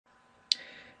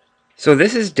So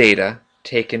this is data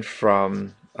taken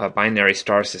from a binary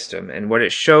star system, and what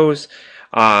it shows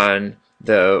on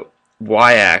the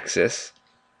y-axis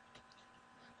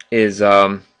is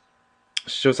the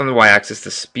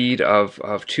speed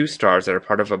of two stars that are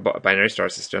part of a binary star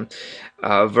system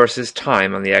versus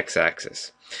time on the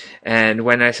x-axis. And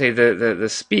when I say the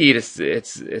speed, it's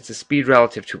a speed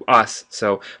relative to us.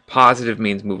 So positive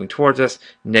means moving towards us,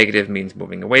 negative means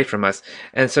moving away from us.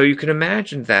 And so you can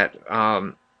imagine that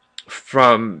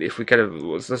if we kind of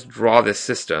let's draw this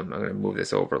system. I'm going to move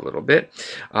this over a little bit.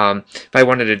 If I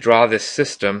wanted to draw this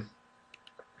system,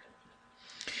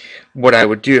 what I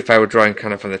would do if I were drawing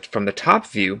kind of from the top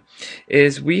view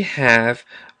is we have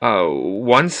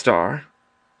one star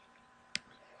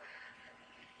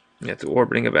that's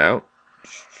orbiting about,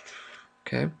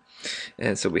 okay,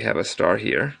 and so we have a star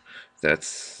here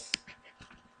that's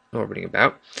orbiting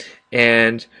about,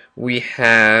 and we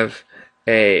have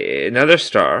another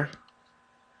star.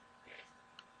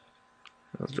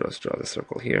 Let's draw the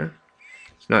circle here.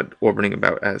 It's not orbiting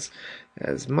about as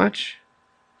much,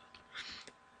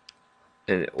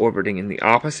 and orbiting in the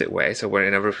opposite way. So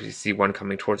whenever we see one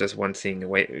coming towards us, one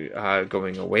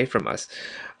going away from us,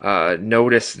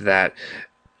 notice that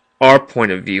our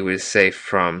point of view is, say,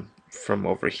 from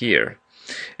over here.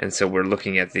 And so we're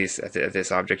looking at this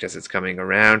object as it's coming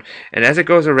around, and as it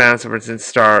goes around, so for instance,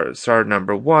 star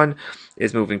number 1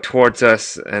 is moving towards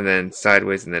us, and then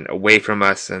sideways, and then away from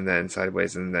us, and then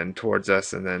sideways, and then towards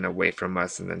us, and then away from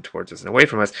us, and then towards us, and away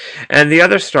from us. And the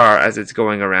other star, as it's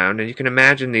going around, and you can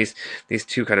imagine these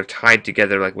two kind of tied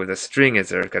together like with a string as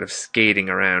they're kind of skating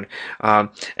around, and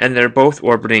they're both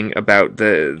orbiting about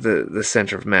the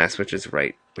center of mass, which is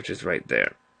right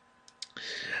there.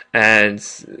 And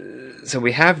so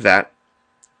we have that,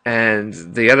 and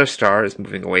the other star is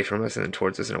moving away from us and then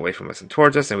towards us and away from us and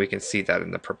towards us, and we can see that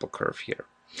in the purple curve here.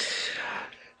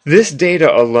 This data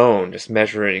alone, just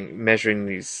measuring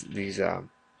these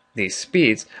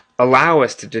speeds, allow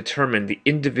us to determine the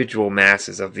individual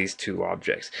masses of these two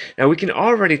objects. Now we can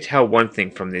already tell one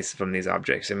thing from these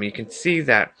objects. I mean, you can see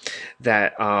that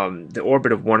the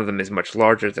orbit of one of them is much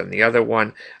larger than the other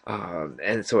one,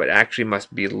 and so it actually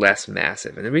must be less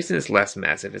massive. And the reason it's less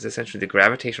massive is essentially the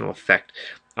gravitational effect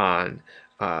on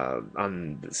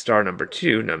star number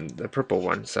 2, the purple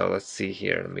one. So let's see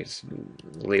here. Let me just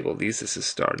label these. This is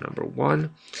star number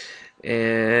 1,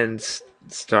 and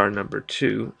star number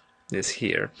 2 is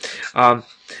here.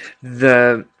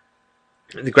 The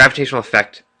gravitational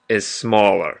effect is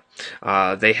smaller.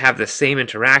 They have the same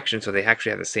interaction, so they actually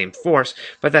have the same force,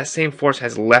 but that same force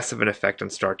has less of an effect on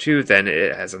star 2 than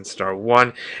it has on star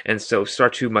 1, and so star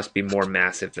 2 must be more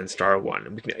massive than star 1.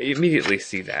 And we can immediately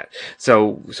see that.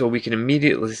 So we can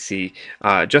immediately see,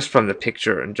 just from the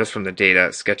picture and just from the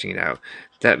data sketching it out,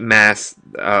 that mass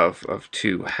of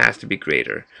 2 has to be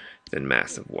greater than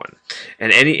mass of 1.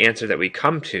 And any answer that we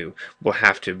come to will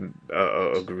have to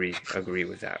agree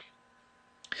with that.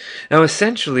 Now,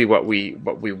 essentially, what we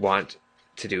want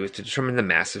to do is to determine the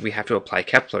masses. We have to apply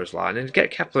Kepler's law, and to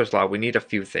get Kepler's law, we need a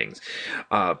few things.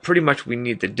 Pretty much, we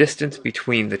need the distance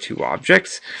between the two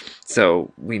objects.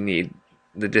 So we need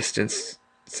the distance,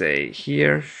 say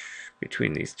here,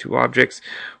 between these two objects,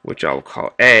 which I'll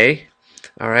call A.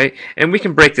 All right, and we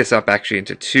can break this up actually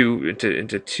into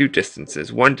two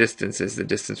distances. One distance is the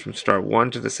distance from star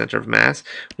 1 to the center of mass,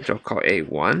 which I'll call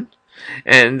A1,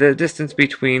 and the distance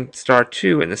between star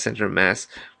 2 and the center of mass,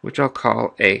 which I'll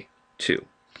call A2.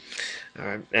 All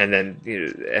right, and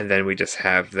then we just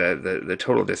have the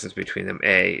total distance between them.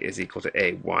 A is equal to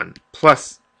A1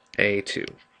 plus A2.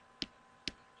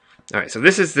 All right, so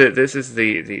this is the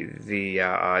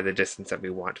distance that we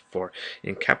want for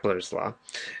in Kepler's law,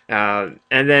 and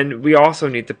then we also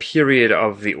need the period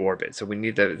of the orbit. So we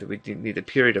need the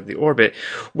period of the orbit,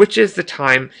 which is the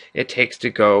time it takes to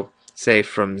go, say,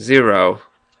 from 0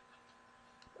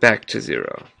 back to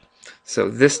 0. So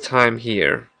this time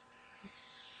here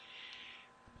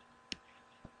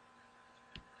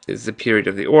is the period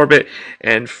of the orbit,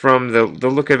 and from the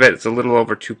look of it, it's a little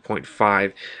over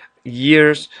 2.5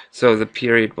 years, so the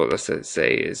period, well, let's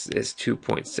say is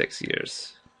 2.6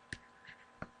 years.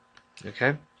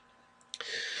 Okay.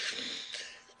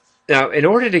 Now, in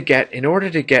order to get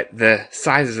the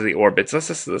sizes of the orbits, let's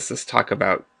just talk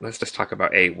about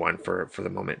A1 for the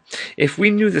moment. If we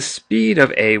knew the speed of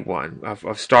A1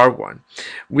 of star 1,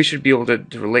 we should be able to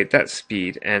relate that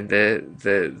speed and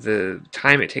the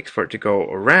time it takes for it to go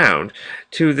around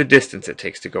to the distance it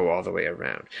takes to go all the way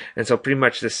around. And so pretty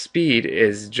much the speed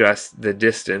is just the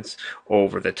distance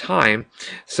over the time.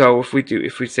 So if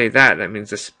we say that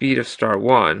means the speed of star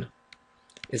 1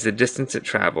 is the distance it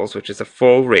travels, which is a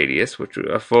full radius,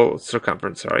 a full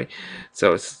circumference, sorry.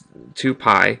 So it's 2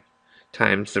 pi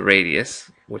times the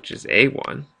radius, which is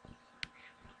a1,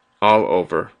 all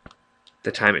over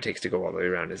the time it takes to go all the way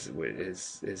around is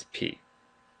p.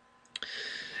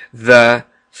 This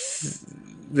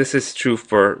is true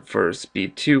for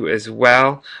speed 2 as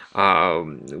well.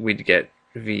 We'd get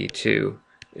v2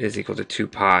 is equal to 2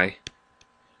 pi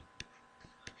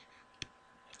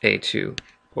a2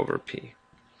 over p.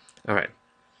 All right.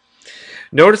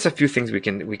 Notice a few things we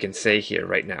can say here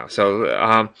right now.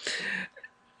 So,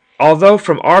 although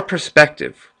from our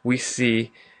perspective we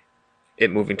see it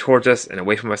moving towards us and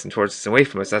away from us and towards us and away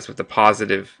from us, that's what the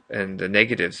positive and the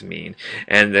negatives mean.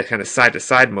 And the kind of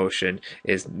side-to-side motion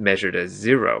is measured as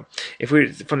 0. If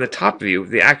we, from the top view,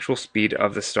 the actual speed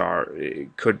of the star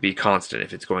could be constant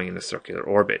if it's going in a circular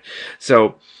orbit.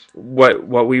 So what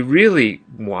we really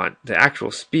want, the actual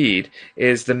speed,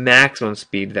 is the maximum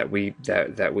speed that we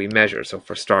measure. So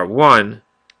for star 1,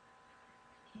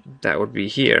 that would be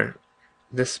here,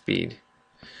 this speed,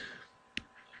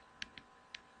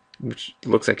 which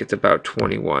looks like it's about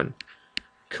 21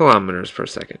 kilometers per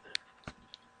second.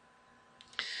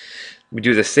 We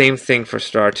do the same thing for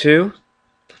star 2,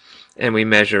 and we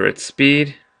measure its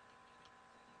speed,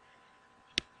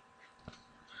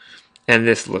 and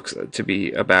this looks to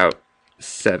be about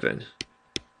 7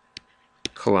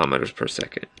 kilometers per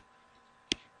second.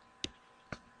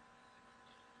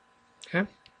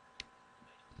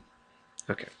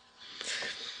 Okay.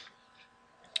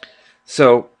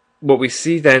 So what we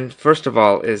see then, first of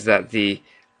all, is that the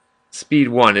speed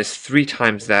 1 is 3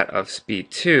 times that of speed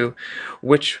 2,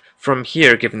 which from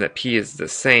here, given that p is the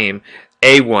same,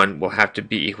 a1 will have to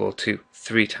be equal to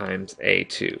 3 times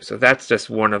a2. So that's just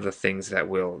one of the things that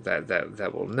we'll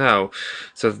know.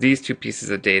 So these two pieces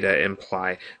of data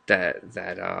imply that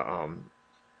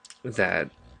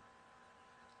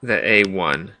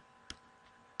a1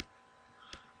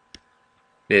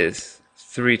 is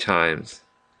 3 times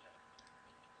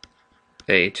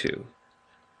a2.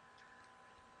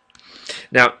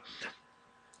 Now,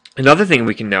 another thing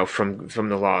we can know from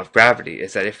the law of gravity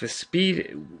is that if the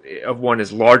speed of one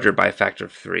is larger by a factor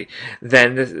of 3,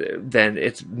 then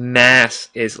its mass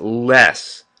is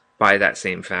less by that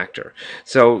same factor.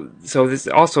 So this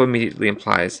also immediately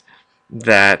implies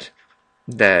that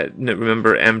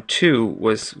remember m2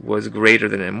 was greater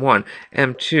than m1.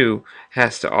 m2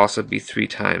 has to also be 3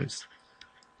 times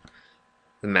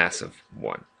the mass of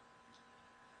 1.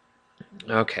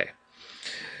 Okay.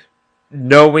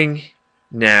 Knowing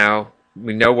now,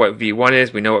 we know what v1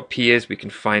 is, we know what p is, we can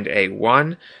find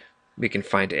a1, we can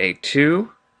find a2,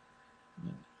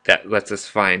 that lets us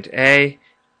find a,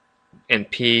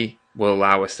 and p will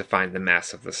allow us to find the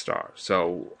mass of the star.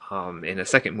 So in a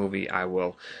second movie I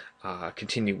will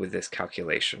continue with this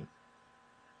calculation.